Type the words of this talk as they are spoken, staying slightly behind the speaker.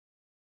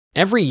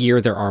Every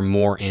year there are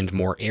more and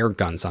more air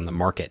guns on the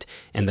market,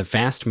 and the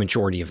vast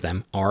majority of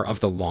them are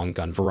of the long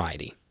gun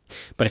variety.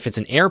 But if it's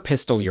an air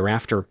pistol you're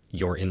after,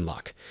 you're in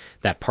luck.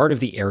 That part of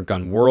the air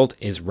gun world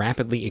is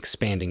rapidly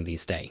expanding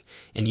these days,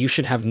 and you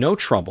should have no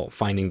trouble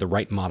finding the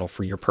right model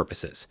for your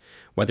purposes,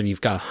 whether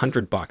you've got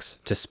 $100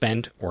 to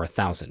spend or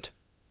 1,000.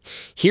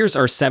 Here's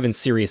our 7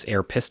 serious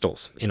air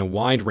pistols in a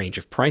wide range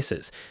of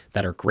prices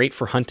that are great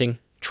for hunting,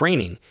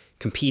 training,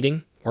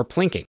 competing, or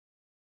plinking.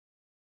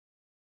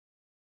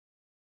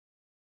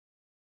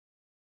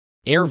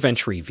 Air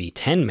Venturi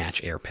V10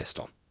 Match Air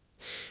Pistol.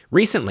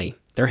 Recently,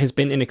 there has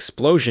been an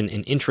explosion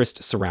in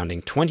interest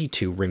surrounding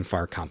 22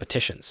 rimfire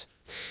competitions.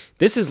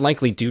 This is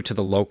likely due to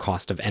the low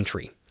cost of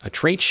entry, a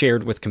trait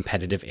shared with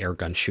competitive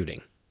airgun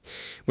shooting.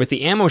 With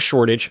the ammo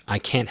shortage, I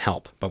can't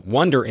help but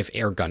wonder if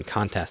airgun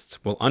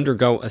contests will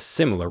undergo a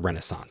similar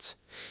renaissance.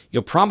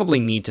 You'll probably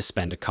need to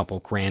spend a couple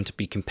grand to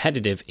be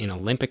competitive in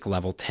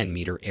Olympic-level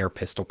 10-meter air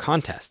pistol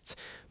contests,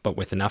 but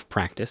with enough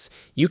practice,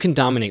 you can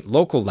dominate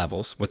local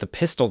levels with a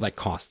pistol that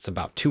costs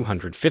about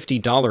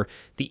 $250.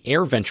 The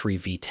Air Venturi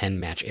V10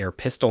 Match Air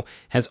Pistol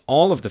has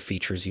all of the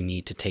features you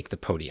need to take the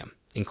podium,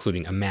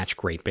 including a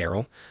match-grade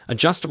barrel,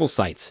 adjustable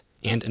sights,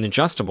 and an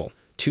adjustable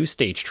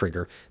 2-stage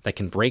trigger that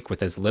can break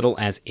with as little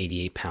as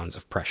 88 pounds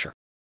of pressure.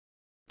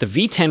 The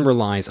V10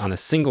 relies on a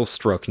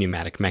single-stroke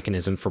pneumatic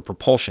mechanism for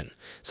propulsion,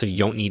 so you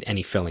don't need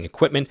any filling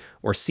equipment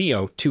or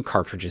CO2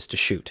 cartridges to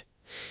shoot.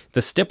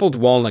 The stippled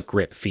walnut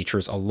grip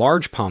features a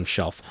large palm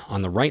shelf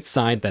on the right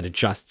side that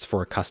adjusts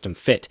for a custom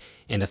fit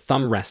and a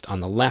thumb rest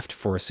on the left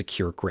for a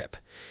secure grip.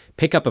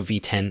 Pick up a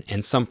V10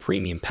 and some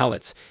premium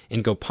pellets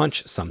and go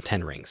punch some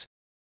 10 rings.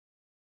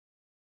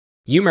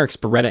 Umerix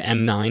Beretta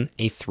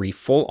M9A3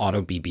 Full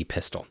Auto BB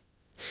Pistol.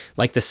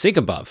 Like the SIG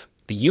above,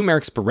 the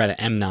Umerix Beretta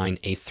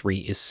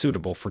M9A3 is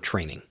suitable for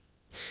training.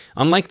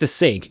 Unlike the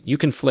SIG, you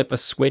can flip a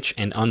switch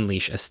and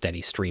unleash a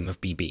steady stream of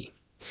BB.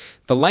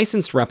 The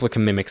licensed replica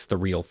mimics the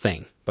real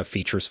thing, but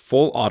features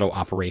full auto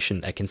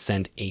operation that can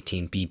send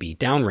 18 BB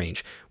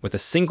downrange with a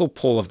single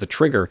pull of the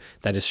trigger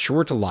that is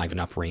sure to liven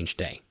up range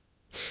day.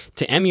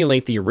 To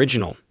emulate the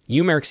original,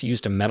 Umerix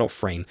used a metal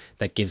frame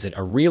that gives it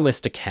a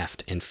realistic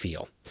heft and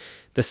feel.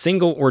 The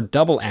single or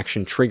double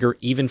action trigger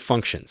even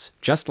functions,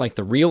 just like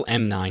the real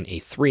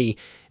M9A3,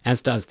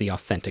 as does the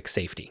authentic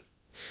safety.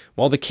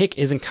 While the kick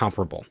isn't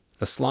comparable,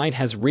 the slide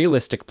has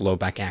realistic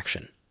blowback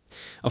action.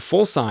 A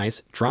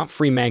full-size,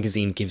 drop-free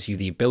magazine gives you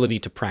the ability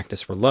to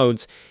practice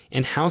reloads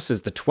and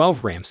houses the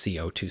 12-ram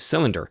CO2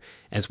 cylinder,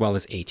 as well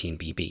as 18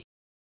 BB.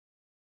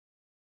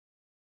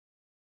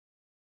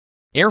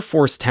 Air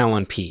Force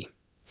TalonP.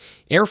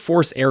 Air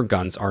Force air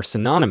guns are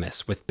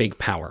synonymous with big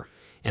power,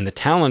 and the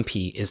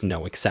TalonP is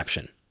no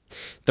exception.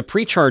 The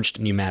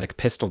pre-charged pneumatic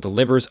pistol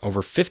delivers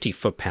over 50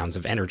 foot-pounds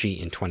of energy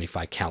in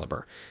 .25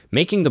 caliber,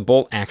 making the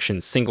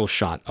bolt-action single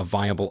shot a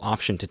viable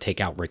option to take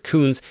out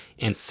raccoons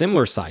and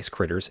similar-sized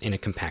critters in a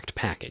compact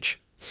package.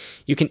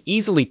 You can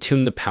easily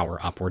tune the power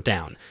up or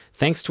down,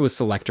 thanks to a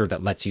selector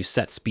that lets you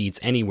set speeds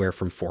anywhere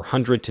from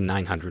 400 to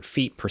 900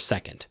 feet per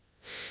second.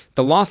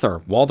 The Lothar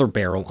Walther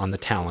barrel on the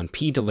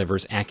TalonP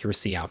delivers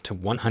accuracy out to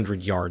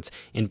 100 yards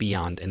and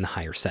beyond in the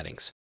higher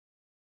settings.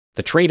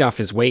 The trade-off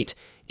is weight,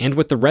 and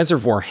with the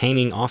reservoir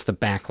hanging off the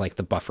back like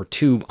the buffer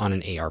tube on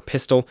an AR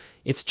pistol,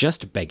 it's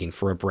just begging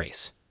for a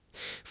brace.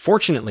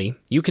 Fortunately,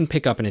 you can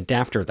pick up an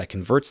adapter that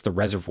converts the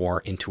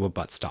reservoir into a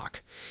buttstock.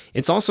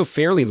 It's also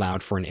fairly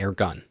loud for an air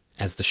gun,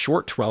 as the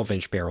short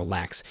 12-inch barrel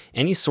lacks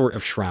any sort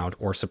of shroud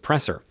or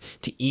suppressor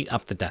to eat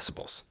up the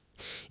decibels.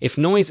 If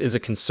noise is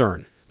a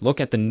concern, look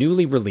at the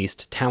newly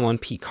released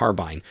TalonP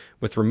carbine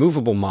with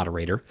removable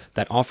moderator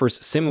that offers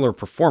similar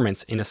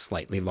performance in a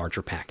slightly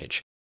larger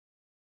package.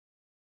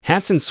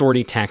 Hatsan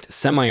Sortie Tact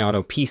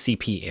Semi-Auto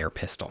PCP Air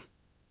Pistol.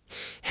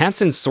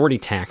 Hatsan Sortie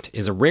Tact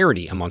is a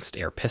rarity amongst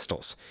air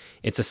pistols.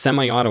 It's a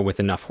semi-auto with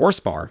enough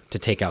horsepower to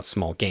take out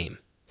small game.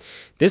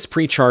 This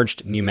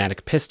pre-charged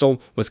pneumatic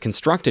pistol was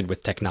constructed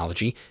with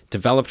technology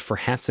developed for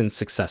Hatsan's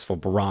successful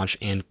Barrage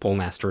and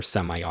Bullmaster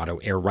semi-auto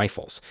air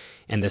rifles,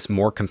 and this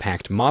more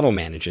compact model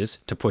manages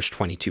to push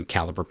 .22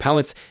 caliber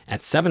pellets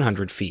at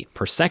 700 feet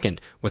per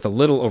second with a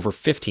little over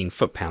 15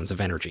 foot-pounds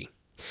of energy.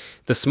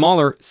 The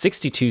smaller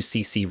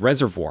 62cc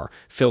reservoir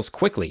fills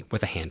quickly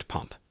with a hand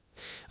pump.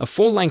 A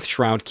full-length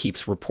shroud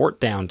keeps report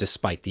down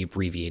despite the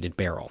abbreviated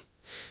barrel.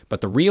 But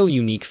the real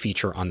unique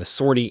feature on the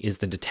Sortie is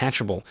the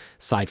detachable,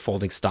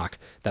 side-folding stock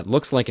that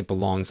looks like it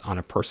belongs on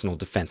a personal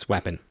defense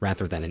weapon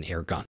rather than an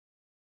air gun.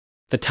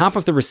 The top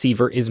of the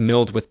receiver is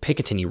milled with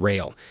Picatinny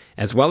rail,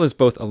 as well as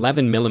both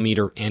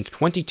 11mm and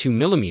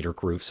 22mm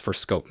grooves for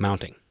scope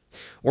mounting.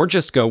 Or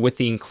just go with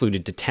the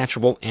included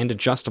detachable and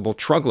adjustable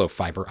Truglo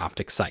fiber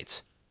optic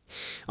sights.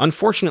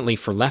 Unfortunately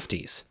for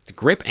lefties, the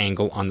grip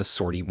angle on the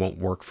Sortie won't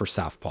work for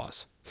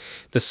southpaws.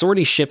 The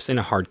Sortie ships in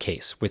a hard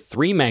case with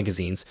 3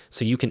 magazines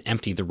so you can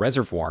empty the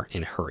reservoir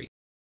in a hurry.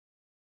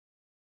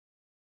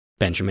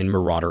 Benjamin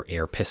Marauder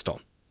Air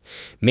Pistol.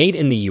 Made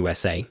in the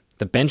USA,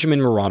 the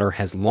Benjamin Marauder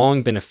has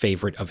long been a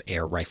favorite of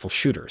air rifle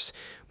shooters,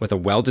 with a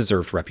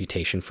well-deserved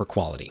reputation for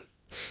quality.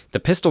 The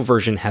pistol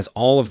version has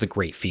all of the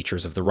great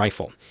features of the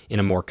rifle, in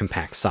a more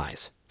compact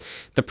size.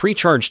 The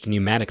pre-charged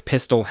pneumatic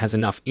pistol has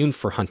enough oomph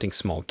for hunting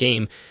small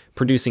game,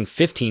 producing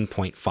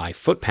 15.5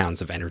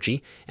 foot-pounds of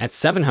energy at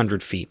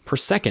 700 feet per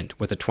second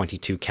with a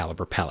 .22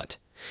 caliber pellet.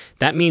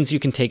 That means you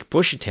can take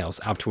bushy-tails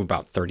out to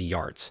about 30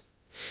 yards.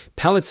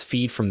 Pellets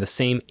feed from the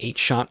same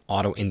 8-shot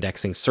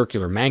auto-indexing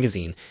circular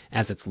magazine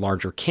as its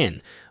larger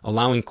kin,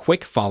 allowing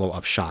quick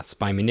follow-up shots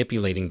by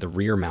manipulating the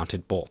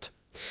rear-mounted bolt.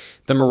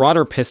 The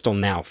Marauder pistol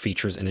now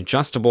features an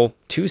adjustable,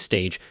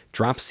 2-stage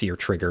drop-sear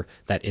trigger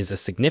that is a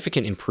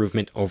significant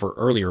improvement over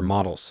earlier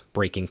models,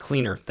 breaking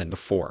cleaner than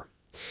before.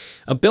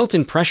 A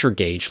built-in pressure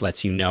gauge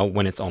lets you know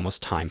when it's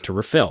almost time to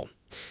refill.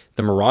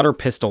 The Marauder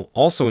pistol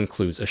also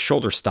includes a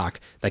shoulder stock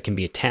that can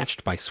be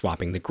attached by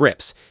swapping the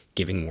grips,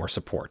 giving more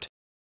support.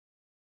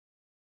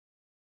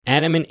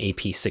 Adamant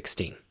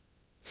AP16.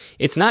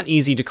 It's not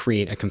easy to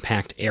create a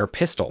compact air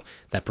pistol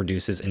that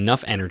produces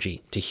enough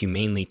energy to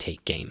humanely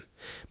take game,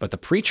 but the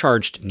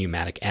pre-charged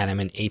pneumatic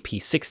Adamant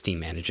AP16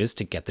 manages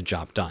to get the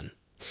job done.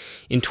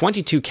 In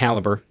 .22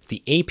 caliber,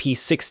 the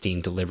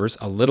AP16 delivers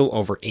a little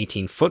over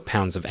 18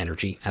 foot-pounds of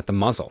energy at the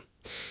muzzle.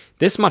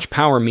 This much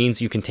power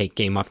means you can take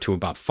game up to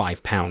about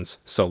 5 pounds,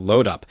 so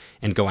load up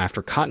and go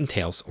after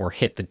cottontails or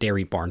hit the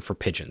dairy barn for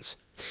pigeons.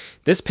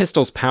 This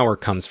pistol's power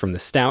comes from the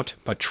stout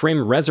but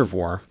trim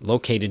reservoir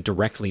located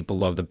directly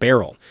below the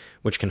barrel,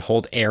 which can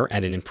hold air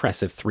at an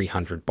impressive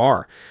 300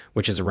 bar,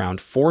 which is around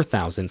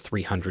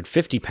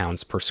 4,350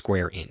 pounds per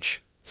square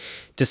inch.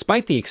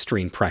 Despite the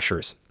extreme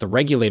pressures, the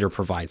regulator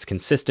provides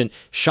consistent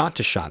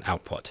shot-to-shot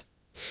output.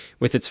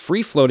 With its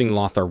free-floating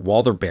Lothar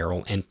Walther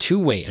barrel and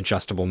two-way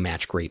adjustable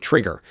match-grade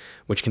trigger,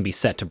 which can be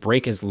set to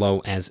break as low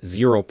as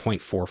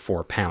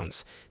 0.44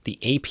 pounds, the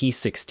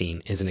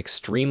AP16 is an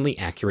extremely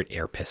accurate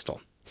air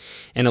pistol.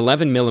 An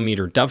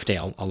 11mm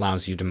dovetail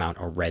allows you to mount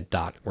a red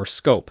dot or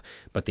scope,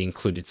 but the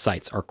included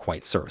sights are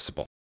quite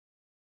serviceable.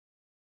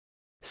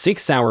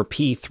 Sauer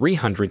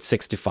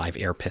P365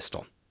 Air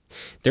Pistol.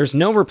 There's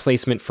no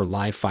replacement for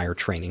live fire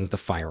training the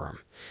firearm,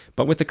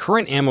 but with the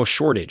current ammo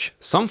shortage,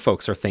 some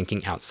folks are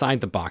thinking outside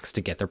the box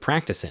to get their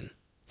practice in.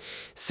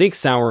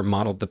 Sauer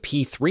modeled the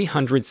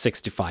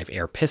P365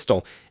 Air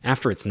Pistol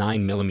after its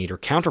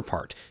 9mm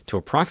counterpart to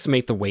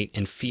approximate the weight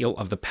and feel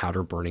of the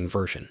powder-burning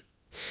version.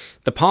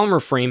 The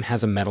polymer frame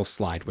has a metal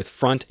slide with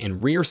front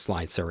and rear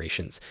slide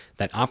serrations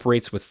that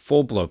operates with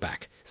full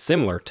blowback,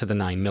 similar to the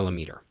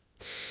 9mm.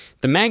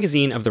 The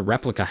magazine of the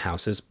replica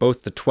houses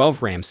both the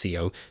 12 RAM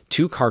CO,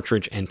 2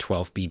 cartridge, and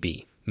 12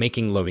 BB,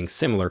 making loading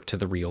similar to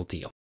the real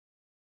deal.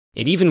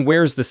 It even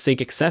wears the SIG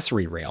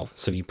accessory rail,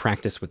 so you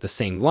practice with the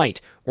same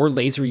light or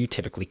laser you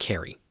typically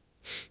carry.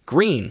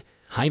 Green,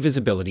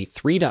 high-visibility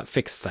 3-dot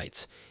fixed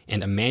sights,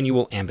 and a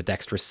manual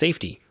ambidextrous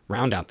safety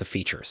round out the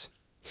features.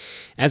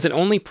 As it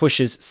only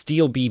pushes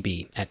steel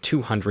BB at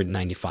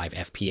 295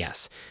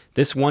 FPS,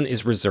 this one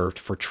is reserved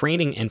for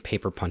training and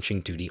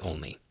paper-punching duty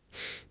only.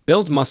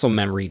 Build muscle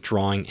memory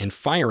drawing and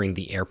firing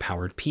the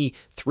air-powered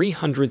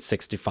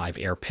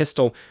P365 Air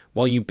Pistol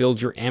while you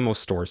build your ammo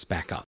stores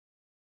back up.